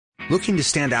Looking to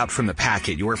stand out from the pack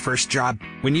at your first job?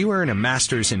 When you earn a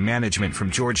master's in management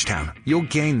from Georgetown, you'll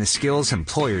gain the skills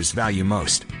employers value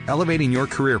most, elevating your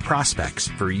career prospects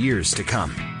for years to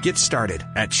come. Get started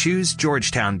at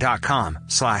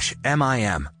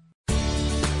choosegeorgetown.com/MIM.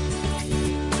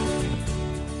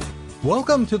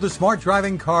 Welcome to the Smart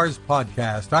Driving Cars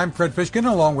podcast. I'm Fred Fishkin,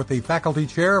 along with the Faculty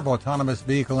Chair of Autonomous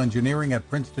Vehicle Engineering at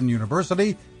Princeton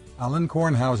University, Alan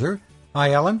Kornhauser.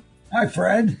 Hi, Alan. Hi,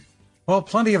 Fred. Well,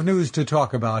 plenty of news to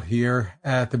talk about here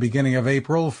at the beginning of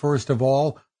April. First of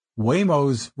all,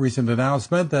 Waymo's recent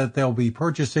announcement that they'll be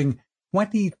purchasing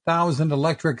 20,000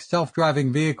 electric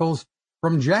self-driving vehicles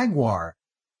from Jaguar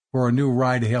for a new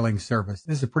ride-hailing service.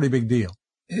 This is a pretty big deal.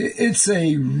 It's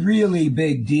a really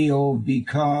big deal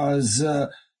because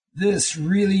this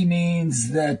really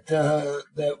means that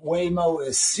Waymo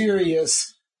is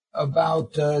serious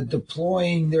about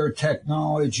deploying their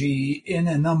technology in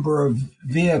a number of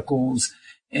vehicles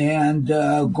and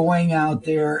going out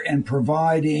there and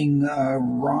providing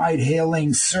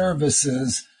ride-hailing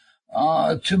services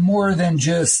to more than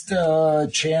just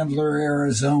Chandler,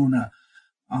 Arizona.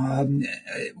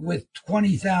 With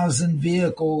 20,000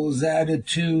 vehicles added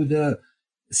to the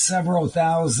several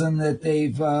thousand that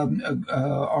they've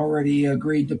already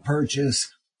agreed to purchase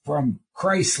from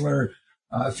Chrysler,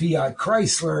 Fiat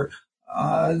Chrysler,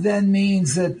 then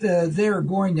means that they're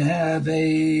going to have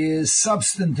a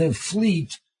substantive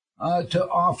fleet to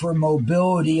offer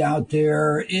mobility out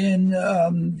there in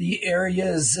the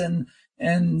areas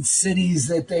and cities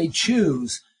that they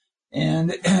choose.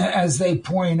 And as they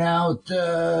point out,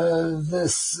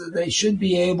 they should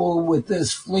be able with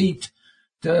this fleet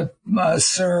to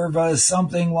serve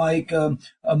something like a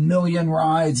million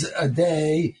rides a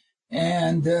day.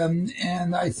 And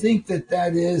I think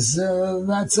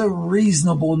that's a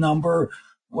reasonable number.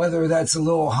 Whether that's a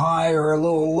little high or a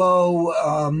little low,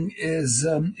 is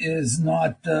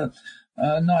not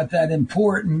that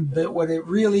important. But what it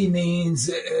really means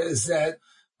is that,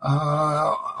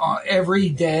 every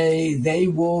day they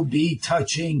will be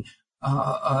touching,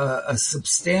 a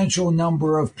substantial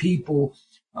number of people,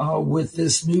 with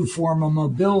this new form of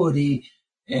mobility.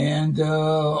 And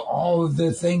all of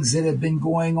the things that have been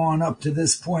going on up to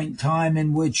this point in time,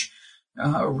 in which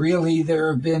really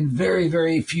there have been very,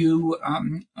 very few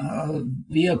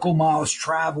vehicle miles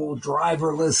traveled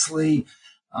driverlessly.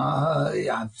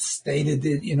 I've stated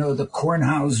that, the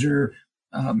Kornhauser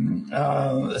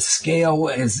scale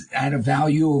is at a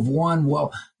value of 1.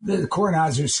 Well, the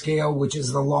Kornhauser scale, which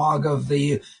is the log of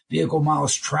the vehicle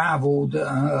miles traveled,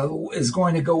 is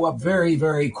going to go up very,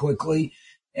 very quickly.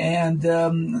 And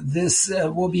this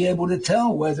will be able to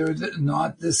tell whether or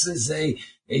not this is a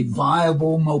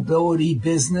viable mobility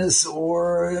business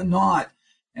or not.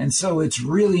 And so it's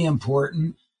really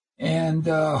important. And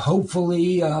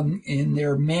hopefully in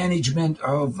their management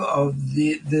of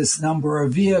this number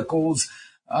of vehicles,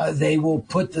 they will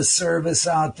put the service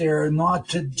out there not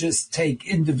to just take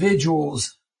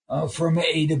individuals from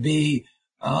A to B,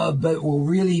 but will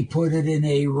really put it in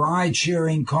a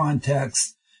ride-sharing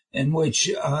context, in which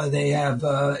they have,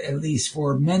 at least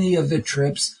for many of the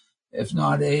trips, if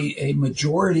not a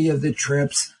majority of the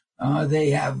trips, they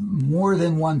have more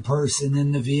than one person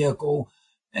in the vehicle,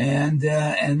 and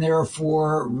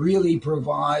therefore really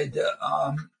provide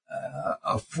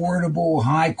affordable,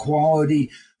 high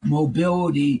quality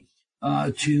mobility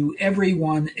to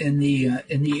everyone in the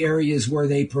areas where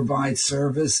they provide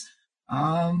service.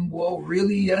 Will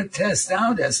really test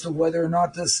out as to whether or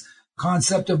not this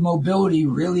concept of mobility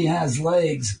really has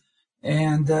legs.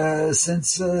 And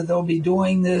since they'll be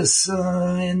doing this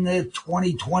in the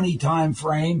 2020 time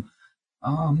frame,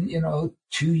 2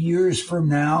 years from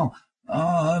now,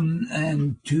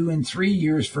 and 2 and 3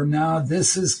 years from now,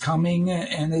 this is coming,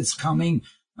 and it's coming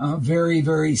very,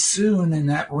 very soon. And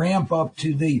that ramp up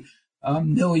to the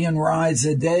million rides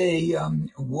a day,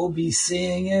 we'll be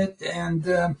seeing it,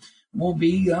 and we'll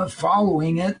be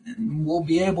following it, and we'll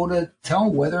be able to tell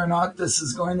whether or not this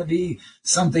is going to be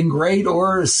something great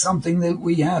or something that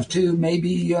we have to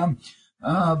maybe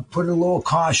put a little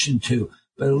caution to.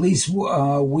 But at least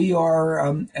we are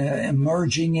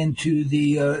emerging into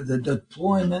the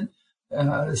deployment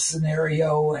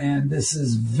scenario, and this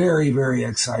is very, very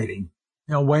exciting.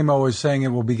 Waymo is saying it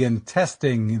will begin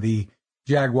testing the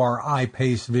Jaguar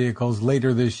I-Pace vehicles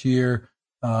later this year,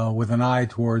 with an eye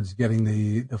towards getting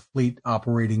the fleet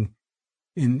operating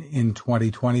in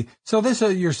 2020. So this,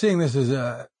 you're seeing this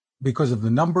as because of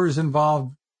the numbers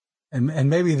involved,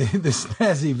 and maybe the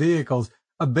snazzy vehicles,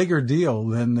 a bigger deal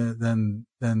than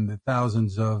the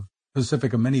thousands of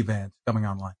Pacifica minivans coming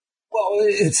online. Well,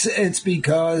 it's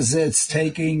because it's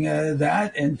taking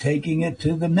that and taking it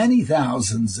to the many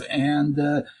thousands, and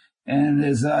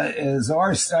as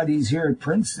our studies here at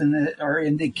Princeton are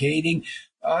indicating,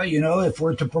 if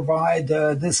we're to provide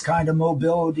this kind of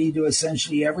mobility to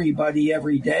essentially everybody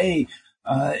every day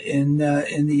in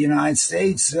the United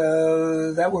States,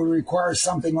 that would require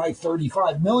something like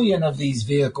 35 million of these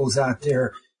vehicles out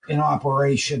there in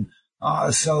operation.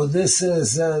 So this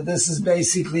is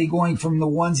basically going from the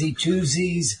onesie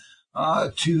twosies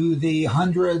to the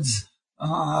hundreds,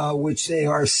 which they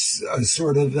are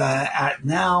sort of at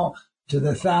now, to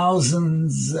the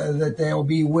thousands that they'll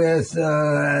be with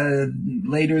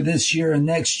later this year and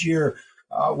next year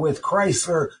with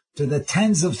Chrysler, to the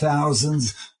tens of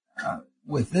thousands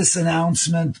with this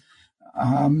announcement.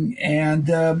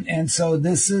 And so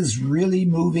this is really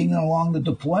moving along the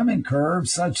deployment curve,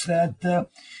 such that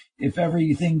if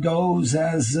everything goes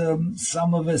as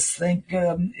some of us think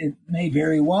it may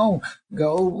very well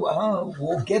go,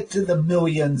 we'll get to the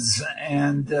millions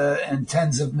and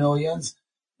tens of millions,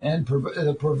 and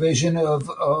the provision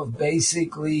of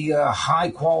basically high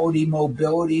quality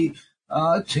mobility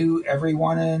to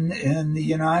everyone in the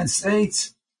United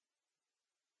States.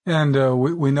 And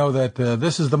we know that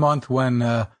this is the month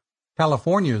when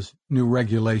California's new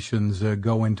regulations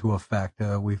go into effect.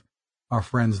 Our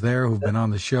friends there who've been on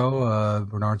the show,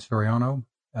 Bernard Soriano,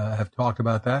 have talked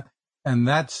about that. And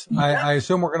that's, I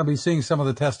assume we're going to be seeing some of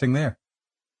the testing there.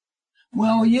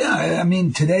 Well, yeah. I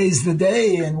mean, today's the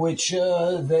day in which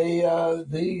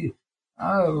the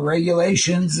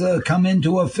regulations come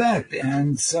into effect.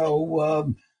 And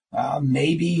so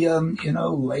maybe,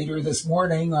 later this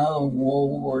morning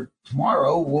or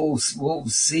tomorrow, we'll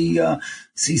see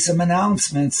some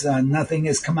announcements. Nothing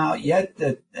has come out yet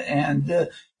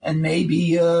and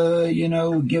maybe,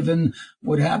 given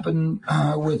what happened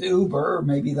with Uber,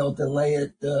 maybe they'll delay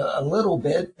it a little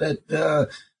bit. But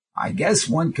I guess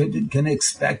one can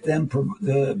expect them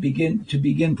to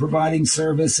begin providing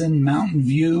service in Mountain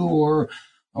View or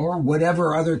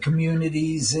whatever other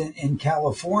communities in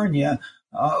California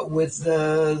with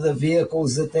the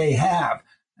vehicles that they have.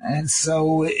 And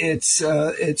so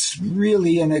it's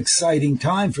really an exciting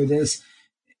time for this.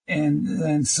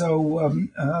 And so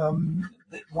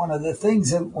one of the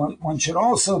things that one should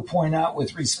also point out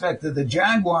with respect to the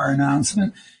Jaguar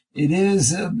announcement, it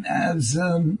is, as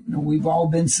we've all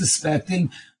been suspecting,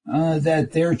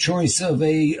 that their choice of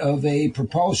a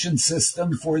propulsion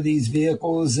system for these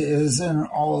vehicles is an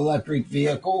all-electric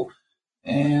vehicle.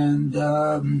 And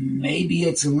maybe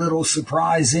it's a little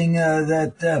surprising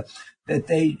that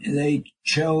they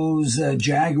chose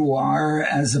Jaguar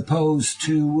as opposed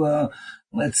to,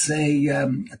 let's say,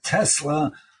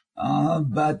 Tesla.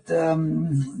 But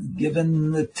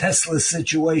given the Tesla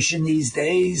situation these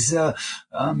days,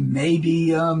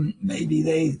 maybe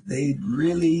they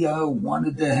really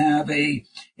wanted to have a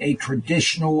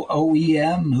traditional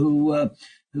OEM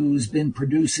who's been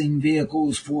producing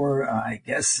vehicles for, I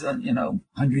guess,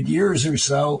 100 years or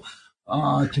so,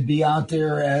 to be out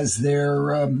there as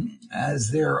their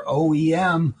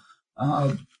OEM,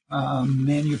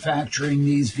 manufacturing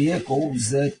these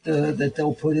vehicles that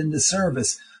they'll put into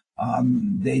service.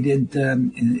 They didn't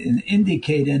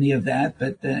indicate any of that,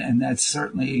 and that's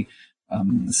certainly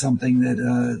something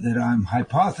that I'm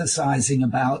hypothesizing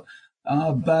about.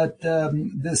 But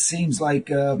this seems like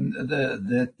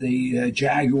that the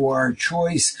Jaguar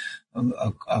choice,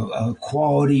 a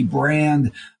quality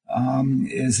brand,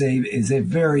 is a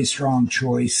very strong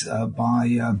choice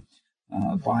by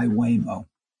Waymo.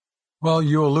 Well,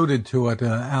 you alluded to it,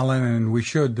 Alan, and we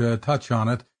should touch on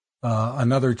it.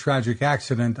 Another tragic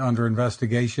accident under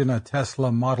investigation, a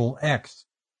Tesla Model X,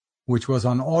 which was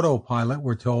on autopilot,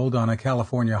 we're told, on a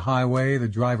California highway. The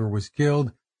driver was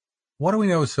killed. What do we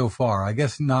know so far? I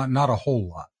guess not a whole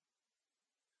lot.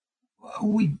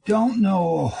 We don't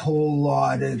know a whole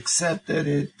lot, except that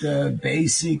it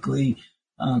basically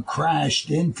crashed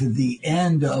into the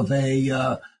end of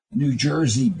a New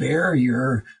Jersey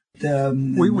barrier.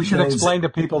 We should explain to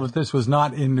people that this was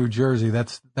not in New Jersey.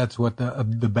 That's what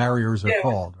the barriers are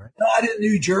called, right? Not in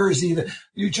New Jersey. The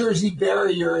New Jersey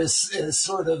barrier is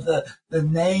sort of the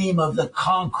name of the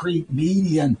concrete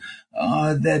median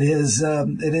that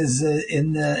is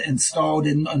installed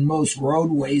on most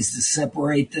roadways to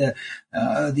separate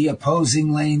the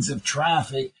opposing lanes of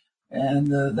traffic, and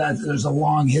that there's a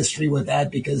long history with that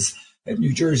because at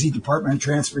New Jersey Department of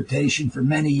Transportation, for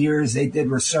many years, they did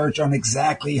research on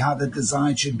exactly how the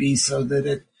design should be so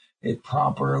that it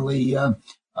properly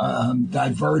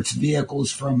diverts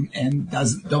vehicles from and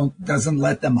doesn't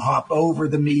let them hop over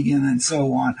the median and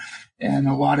so on. And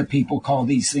a lot of people call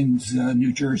these things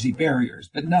New Jersey barriers,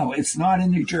 but no, it's not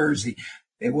in New Jersey.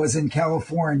 It was in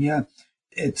California.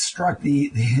 It struck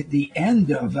the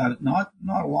end of not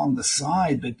along the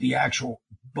side, but the actual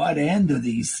butt end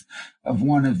of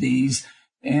one of these,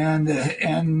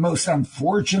 and most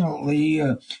unfortunately,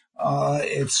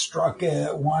 it struck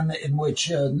one in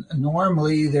which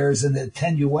normally there's an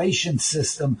attenuation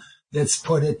system that's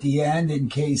put at the end in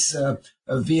case a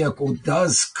vehicle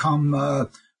does come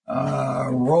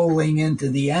rolling into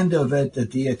the end of it,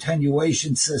 that the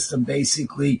attenuation system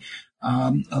basically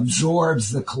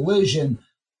absorbs the collision.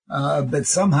 But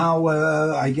somehow,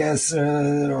 I guess,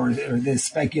 or the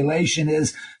speculation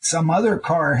is some other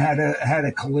car had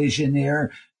a collision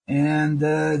there, and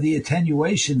the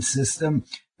attenuation system,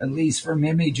 at least from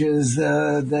images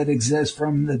that exist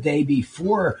from the day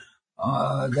before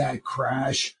that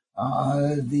crash,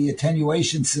 the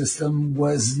attenuation system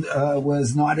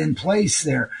was not in place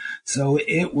there. So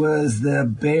it was the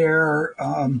bare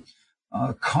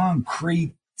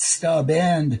concrete stub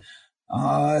end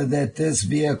that this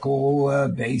vehicle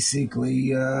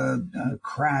basically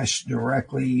crashed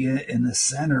directly in the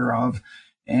center of.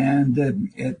 And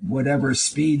at whatever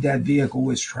speed that vehicle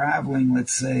was traveling,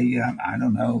 let's say,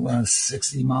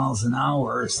 60 miles an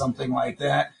hour or something like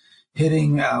that,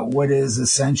 hitting what is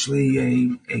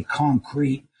essentially a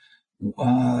concrete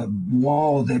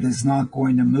wall that is not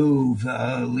going to move,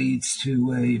 leads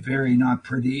to a very,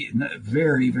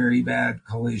 very bad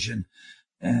collision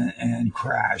and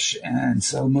crash. And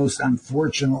so most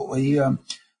unfortunately,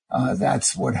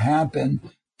 that's what happened.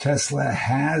 Tesla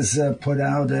has put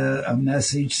out a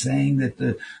message saying that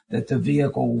the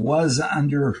vehicle was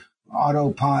under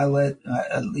autopilot,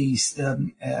 at least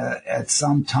at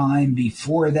some time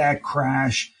before that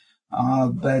crash.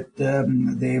 But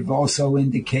they've also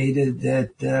indicated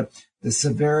that the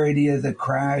severity of the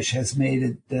crash has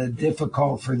made it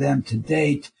difficult for them to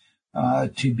date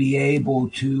to be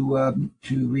able to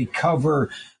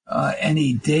recover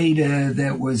any data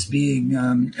that was being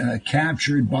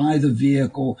captured by the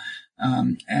vehicle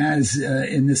as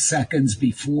in the seconds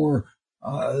before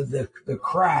the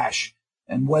crash,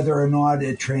 and whether or not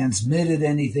it transmitted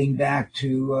anything back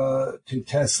to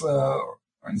Tesla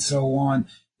and so on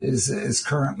is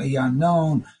currently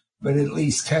unknown. But at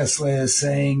least Tesla is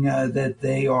saying that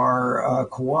they are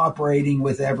cooperating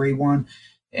with everyone.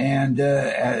 And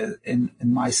in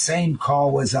my same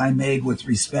call as I made with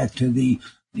respect to the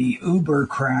Uber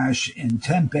crash in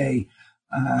Tempe,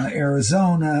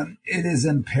 Arizona, it is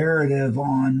imperative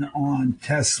on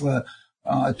Tesla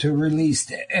to release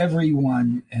to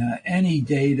everyone any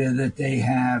data that they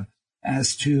have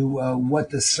as to what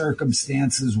the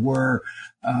circumstances were,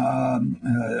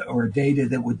 or data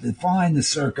that would define the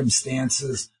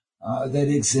circumstances that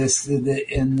existed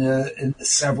in the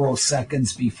several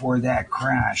seconds before that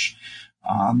crash.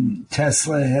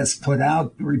 Tesla has put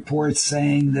out reports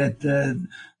saying that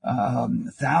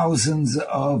thousands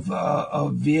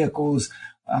of vehicles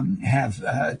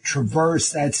have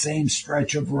traversed that same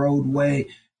stretch of roadway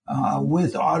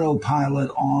with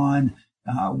autopilot on,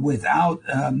 without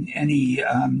any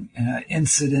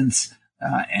incidents.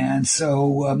 And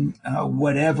so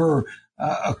whatever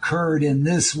occurred in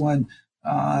this one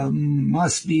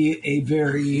must be a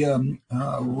very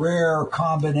rare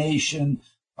combination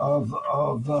of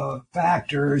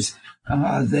factors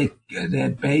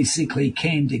that basically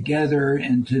came together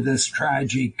into this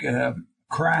tragic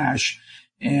crash.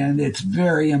 And it's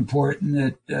very important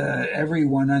that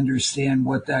everyone understand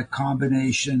what that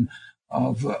combination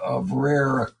of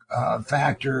rare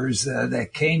factors that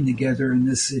came together in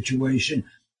this situation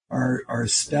are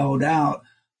spelled out,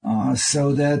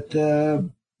 so that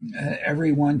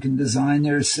everyone can design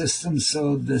their system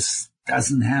so this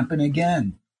doesn't happen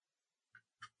again.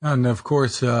 And of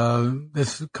course,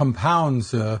 this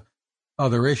compounds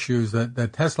other issues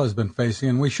that Tesla has been facing.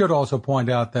 And we should also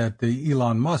point out that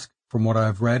Elon Musk, from what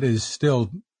I've read, is still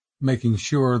making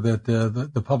sure that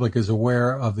the public is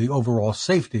aware of the overall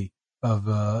safety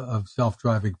of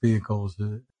self-driving vehicles.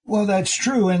 Well, that's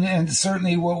true. And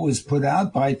certainly what was put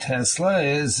out by Tesla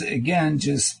is, again,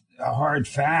 just hard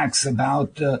facts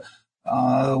about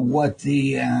what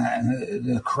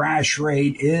the crash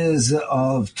rate is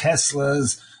of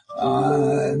Teslas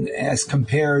as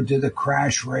compared to the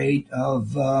crash rate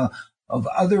of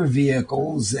other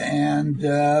vehicles, and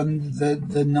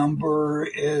the number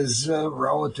is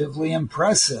relatively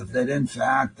impressive. That in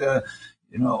fact,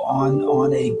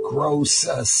 on a gross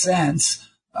sense,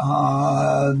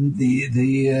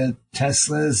 the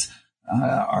Teslas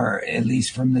are, at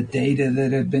least from the data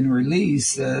that have been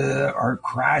released, are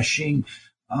crashing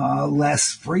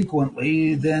less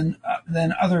frequently than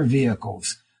other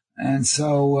vehicles. And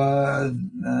so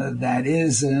that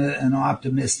is an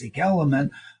optimistic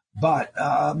element. But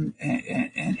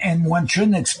and one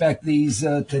shouldn't expect these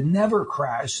to never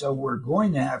crash. So we're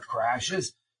going to have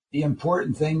crashes. The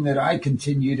important thing that I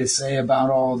continue to say about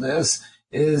all this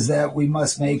is that we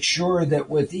must make sure that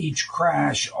with each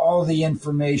crash, all the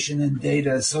information and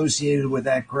data associated with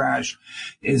that crash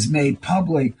is made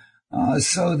public,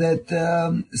 so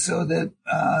that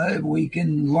we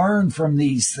can learn from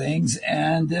these things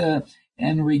and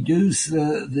reduce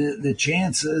the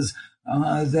chances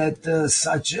that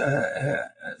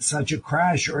such a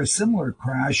crash or a similar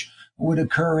crash would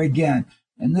occur again.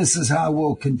 And this is how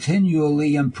we'll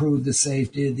continually improve the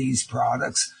safety of these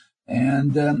products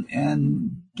and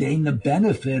gain the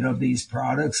benefit of these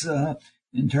products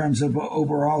in terms of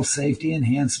overall safety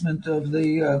enhancement of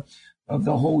the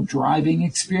whole driving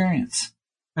experience.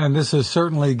 And this has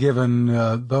certainly given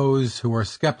those who are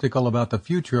skeptical about the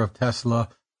future of Tesla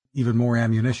even more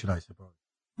ammunition, I suppose.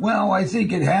 Well, I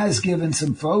think it has given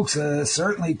some folks.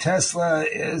 Certainly, Tesla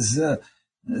is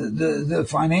the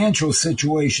financial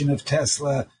situation of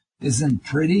Tesla isn't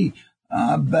pretty.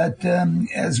 But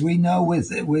as we know,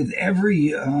 with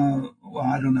every, well,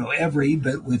 I don't know every,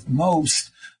 but with most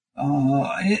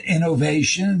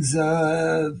innovations,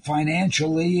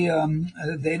 financially,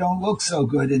 they don't look so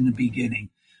good in the beginning.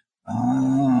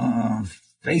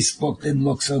 Facebook didn't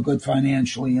look so good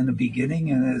financially in the beginning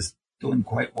and is doing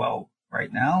quite well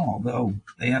right now, although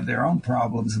they have their own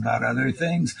problems about other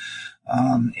things.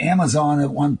 Amazon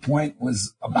at one point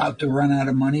was about to run out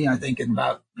of money, I think in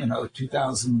about,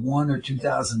 2001 or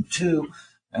 2002,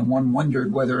 and one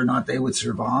wondered whether or not they would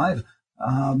survive.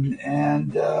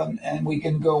 And we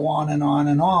can go on and on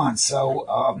and on. So,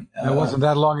 it wasn't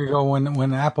that long ago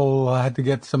when Apple had to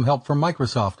get some help from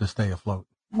Microsoft to stay afloat.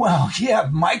 Well, yeah,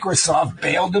 Microsoft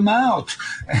bailed them out.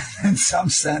 In some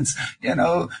sense,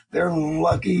 they're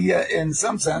lucky. In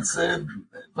some sense, if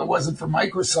it wasn't for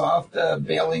Microsoft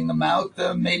bailing them out,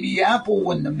 maybe Apple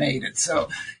wouldn't have made it. So,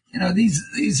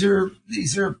 these are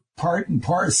part and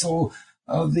parcel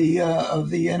of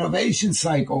the innovation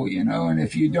cycle. And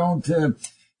if you don't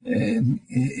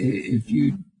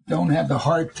have the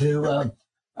heart to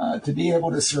be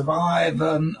able to survive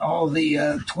all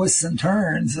the twists and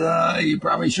turns, you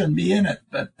probably shouldn't be in it.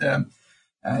 But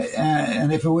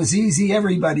and if it was easy,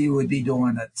 everybody would be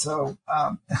doing it. So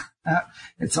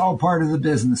it's all part of the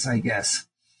business, I guess.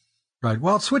 Right.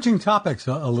 Well, switching topics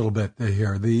a little bit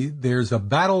here. There's a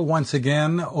battle once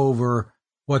again over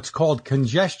what's called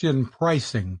congestion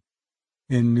pricing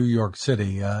in New York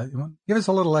City. Give us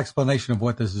a little explanation of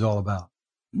what this is all about.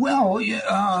 Well,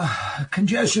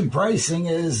 congestion pricing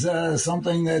is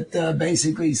something that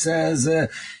basically says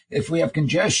if we have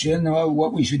congestion,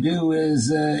 what we should do is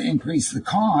increase the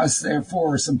cost.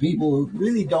 Therefore, some people who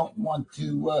really don't want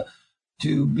to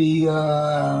be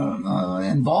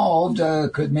involved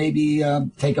could maybe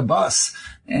take a bus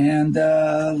and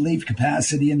leave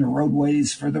capacity in the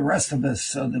roadways for the rest of us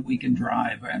so that we can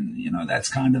drive. And, that's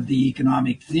kind of the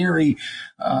economic theory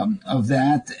of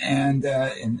that. And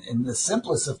in the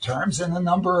simplest of terms, in a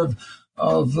number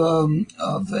of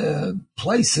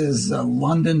places,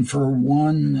 London, for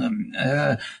one,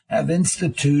 have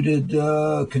instituted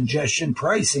congestion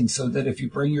pricing so that if you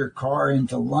bring your car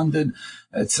into London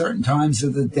at certain times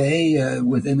of the day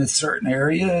within a certain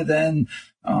area, then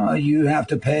you have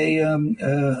to pay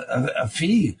a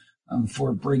fee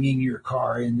for bringing your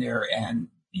car in there and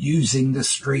using the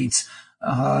streets.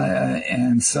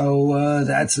 And so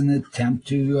that's an attempt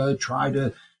to try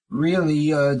to really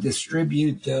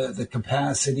distribute the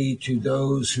capacity to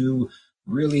those who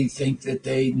really think that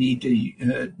they need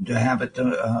to have it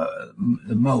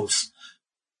the most.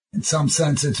 In some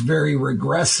sense, it's very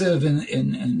regressive in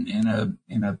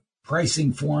a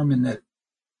pricing form, in that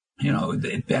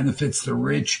it benefits the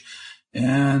rich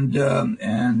and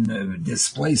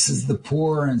displaces the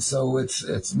poor, and so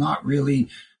it's not really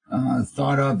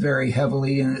thought of very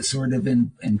heavily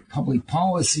in public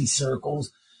policy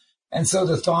circles. And so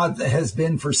the thought has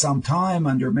been for some time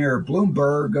under Mayor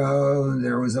Bloomberg,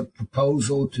 there was a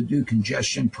proposal to do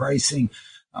congestion pricing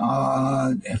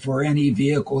for any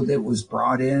vehicle that was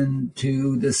brought in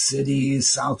to the city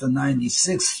south of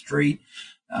 96th Street.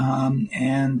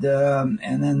 And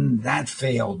then that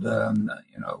failed,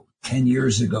 10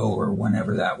 years ago or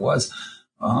whenever that was.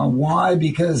 Why?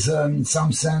 Because in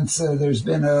some sense, there's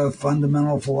been a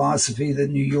fundamental philosophy that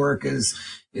New York is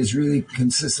really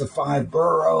consists of 5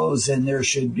 boroughs, and there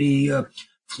should be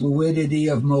fluidity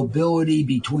of mobility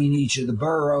between each of the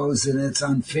boroughs, and it's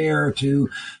unfair to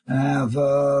have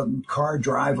car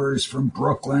drivers from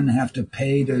Brooklyn have to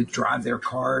pay to drive their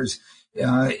cars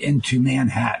into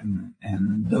Manhattan,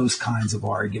 and those kinds of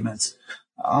arguments.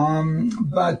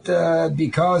 But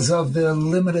because of the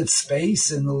limited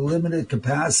space and the limited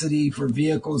capacity for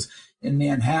vehicles in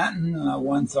Manhattan,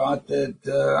 one thought that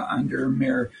under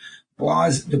Mayor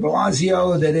de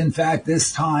Blasio, that in fact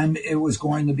this time it was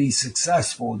going to be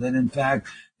successful, that in fact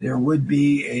there would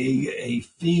be a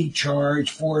fee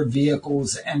charge for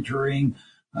vehicles entering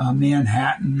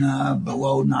Manhattan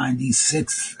below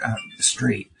 96th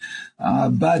Street.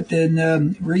 But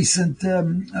in recent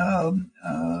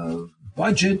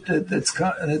budget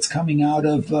that's coming out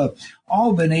of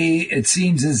Albany, it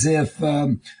seems as if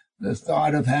the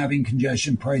thought of having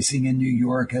congestion pricing in New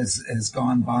York has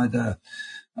gone by the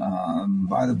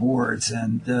boards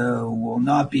and will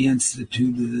not be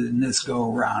instituted in this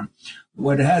go around.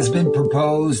 What has been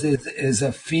proposed is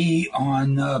a fee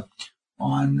on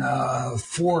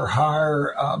for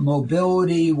hire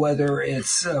mobility, whether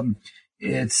it's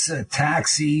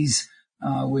taxis,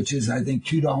 which is I think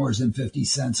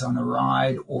 $2.50 on a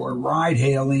ride, or ride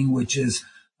hailing, which is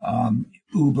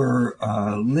Uber,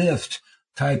 Lyft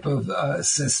type of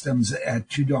systems at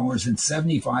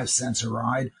 $2.75 a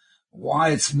ride. Why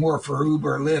it's more for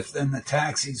Uber, Lyft than the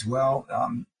taxis? Well,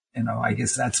 I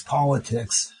guess that's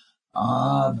politics.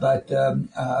 But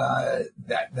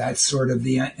that's sort of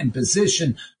the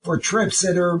imposition for trips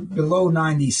that are below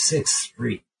 96th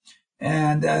Street.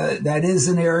 And that is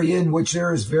an area in which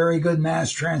there is very good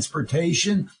mass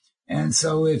transportation. And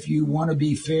so if you want to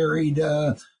be ferried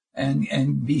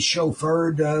and be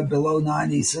chauffeured below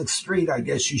 96th Street, I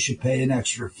guess you should pay an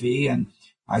extra fee. And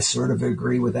I sort of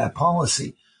agree with that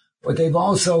policy. What they've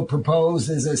also proposed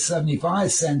is a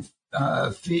 75-cent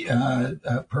fee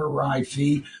per ride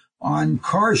fee on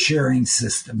car sharing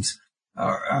systems,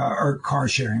 ride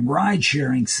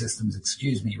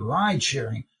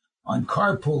sharing on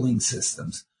carpooling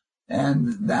systems.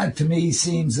 And that to me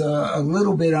seems a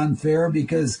little bit unfair,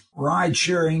 because ride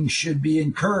sharing should be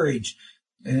encouraged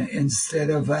instead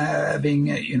of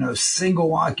having,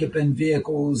 single occupant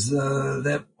vehicles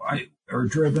that are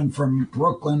driven from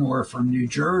Brooklyn or from New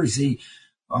Jersey,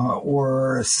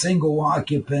 or single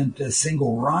occupant,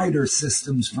 single rider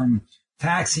systems from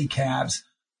taxi cabs.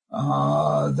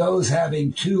 Those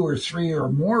having 2 or 3 or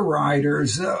more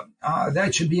riders,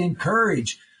 that should be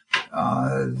encouraged.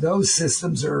 Those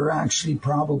systems are actually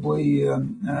probably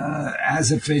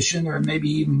as efficient, or maybe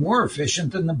even more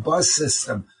efficient than the bus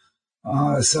system.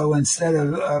 So instead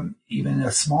of even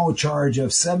a small charge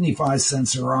of 75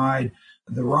 cents a ride,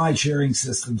 the ride-sharing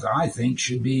systems, I think,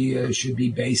 should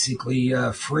be basically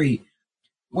free.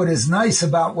 What is nice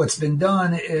about what's been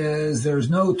done is there's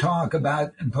no talk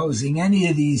about imposing any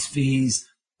of these fees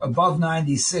above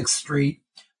 96th Street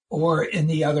or in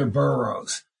the other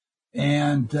boroughs.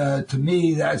 And to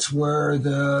me, that's where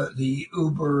the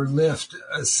Uber, Lyft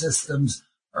systems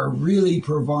are really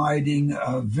providing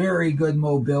a very good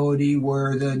mobility,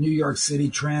 where the New York City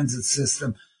transit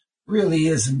system really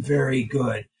isn't very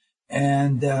good.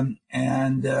 And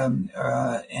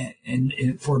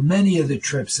for many of the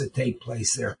trips that take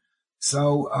place there.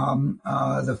 So,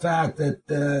 the fact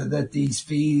that these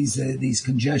fees, these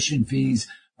congestion fees,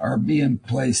 are being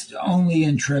placed only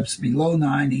in trips below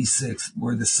 96,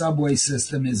 where the subway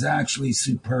system is actually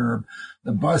superb.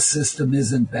 The bus system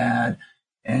isn't bad.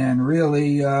 And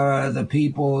really, the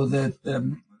people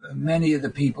many of the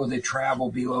people that travel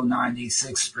below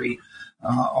 96th Street,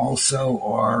 also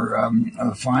are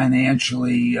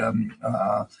financially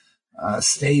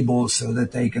stable, so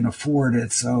that they can afford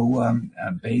it. So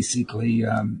basically,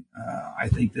 I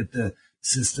think that the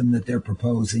system that they're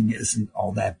proposing isn't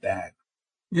all that bad.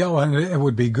 Yeah, well, and it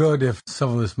would be good if some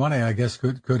of this money, I guess,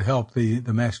 could help the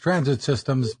mass transit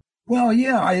systems. Well,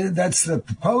 yeah, that's the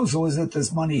proposal, is that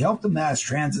this money help the mass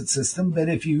transit system. But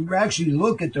if you actually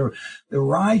look at the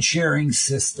ride-sharing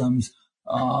systems,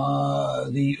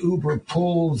 the Uber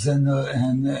pools and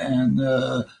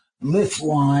the Lyft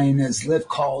line, as Lyft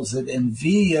calls it, and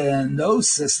Via, and those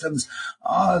systems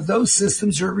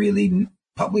are really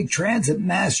public transit,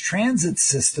 mass transit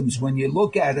systems. When you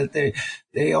look at it,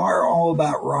 they are all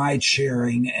about ride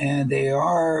sharing, and they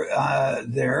are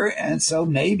there. And so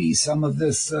maybe some of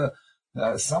this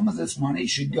money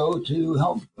should go to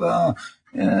help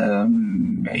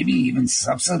maybe even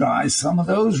subsidize some of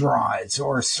those rides,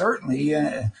 or certainly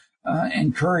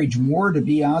encourage more to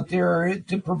be out there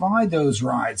to provide those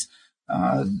rides.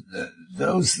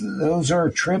 Those are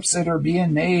trips that are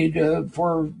being made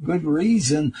for good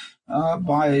reason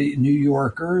by New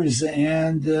Yorkers,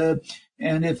 and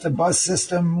if the bus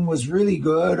system was really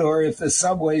good, or if the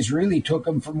subways really took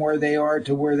them from where they are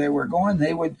to where they were going,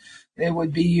 they would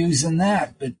be using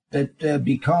that. But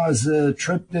because the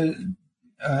trip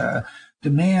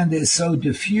demand is so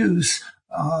diffuse,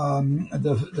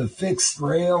 the fixed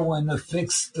rail and the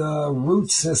fixed route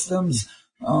systems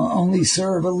only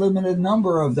serve a limited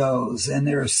number of those, and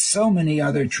there are so many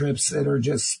other trips that are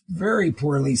just very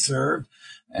poorly served.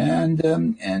 And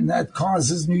that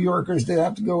causes New Yorkers to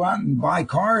have to go out and buy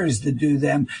cars to do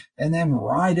them and then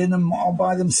ride in them all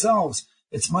by themselves.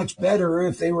 It's much better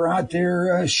if they were out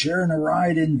there sharing a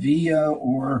ride in Via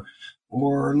or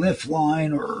Lyft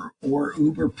Line or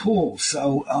Uber Pool.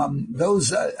 So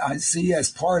those I see as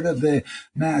part of the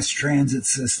mass transit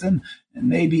system. And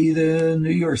maybe the New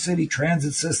York City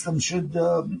transit system should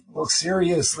look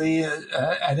seriously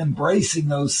at embracing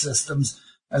those systems,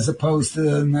 as opposed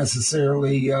to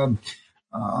necessarily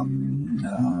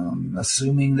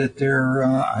assuming that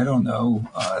they're,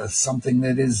 something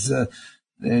that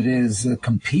is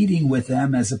competing with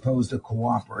them as opposed to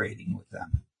cooperating with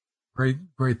them.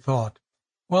 Great thought.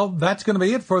 Well, that's going to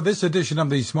be it for this edition of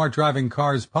the Smart Driving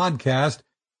Cars podcast.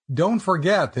 Don't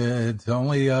forget, it's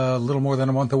only a little more than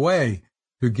a month away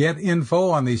to get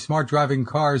info on the Smart Driving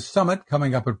Cars Summit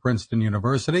coming up at Princeton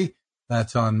University.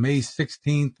 That's on May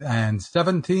 16th and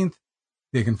 17th.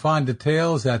 You can find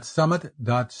details at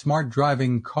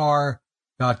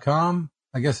summit.smartdrivingcar.com.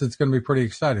 I guess it's going to be pretty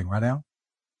exciting, right, Al?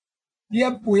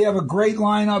 Yep, we have a great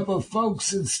lineup of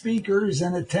folks and speakers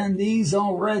and attendees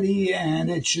already, and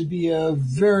it should be a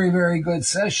very, very good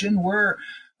session where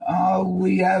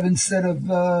we have, instead of,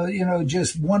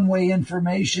 just one-way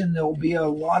information, there'll be a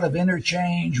lot of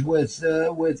interchange with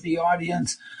the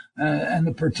audience and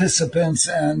the participants,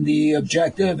 and the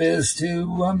objective is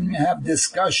to have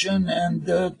discussion and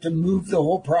to move the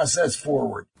whole process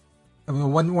forward.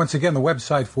 Once again, the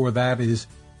website for that is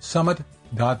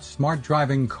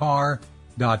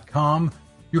summit.smartdrivingcar.com.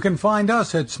 You can find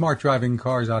us at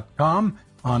smartdrivingcars.com,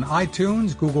 on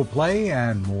iTunes, Google Play,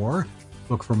 and more.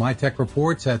 Look for My Tech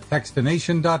Reports at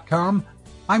Techstination.com.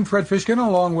 I'm Fred Fishkin,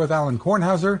 along with Alan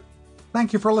Kornhauser.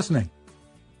 Thank you for listening.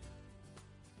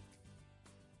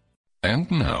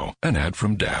 And now, an ad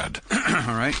from Dad.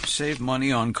 All right, save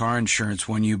money on car insurance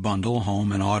when you bundle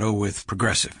home and auto with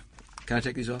Progressive. Can I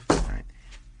take these off? All right.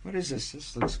 What is this?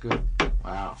 This looks good.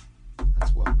 Wow,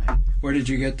 that's well made. Where did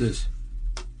you get this?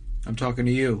 I'm talking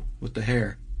to you with the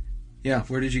hair. Yeah,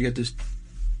 where did you get this?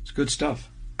 It's good stuff.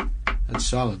 That's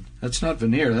solid. That's not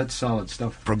veneer, that's solid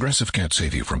stuff. Progressive can't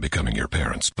save you from becoming your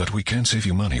parents, but we can save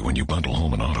you money when you bundle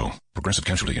home and auto. Progressive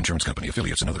Casualty Insurance Company,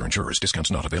 affiliates, and other insurers.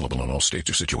 Discounts not available in all states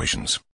or situations.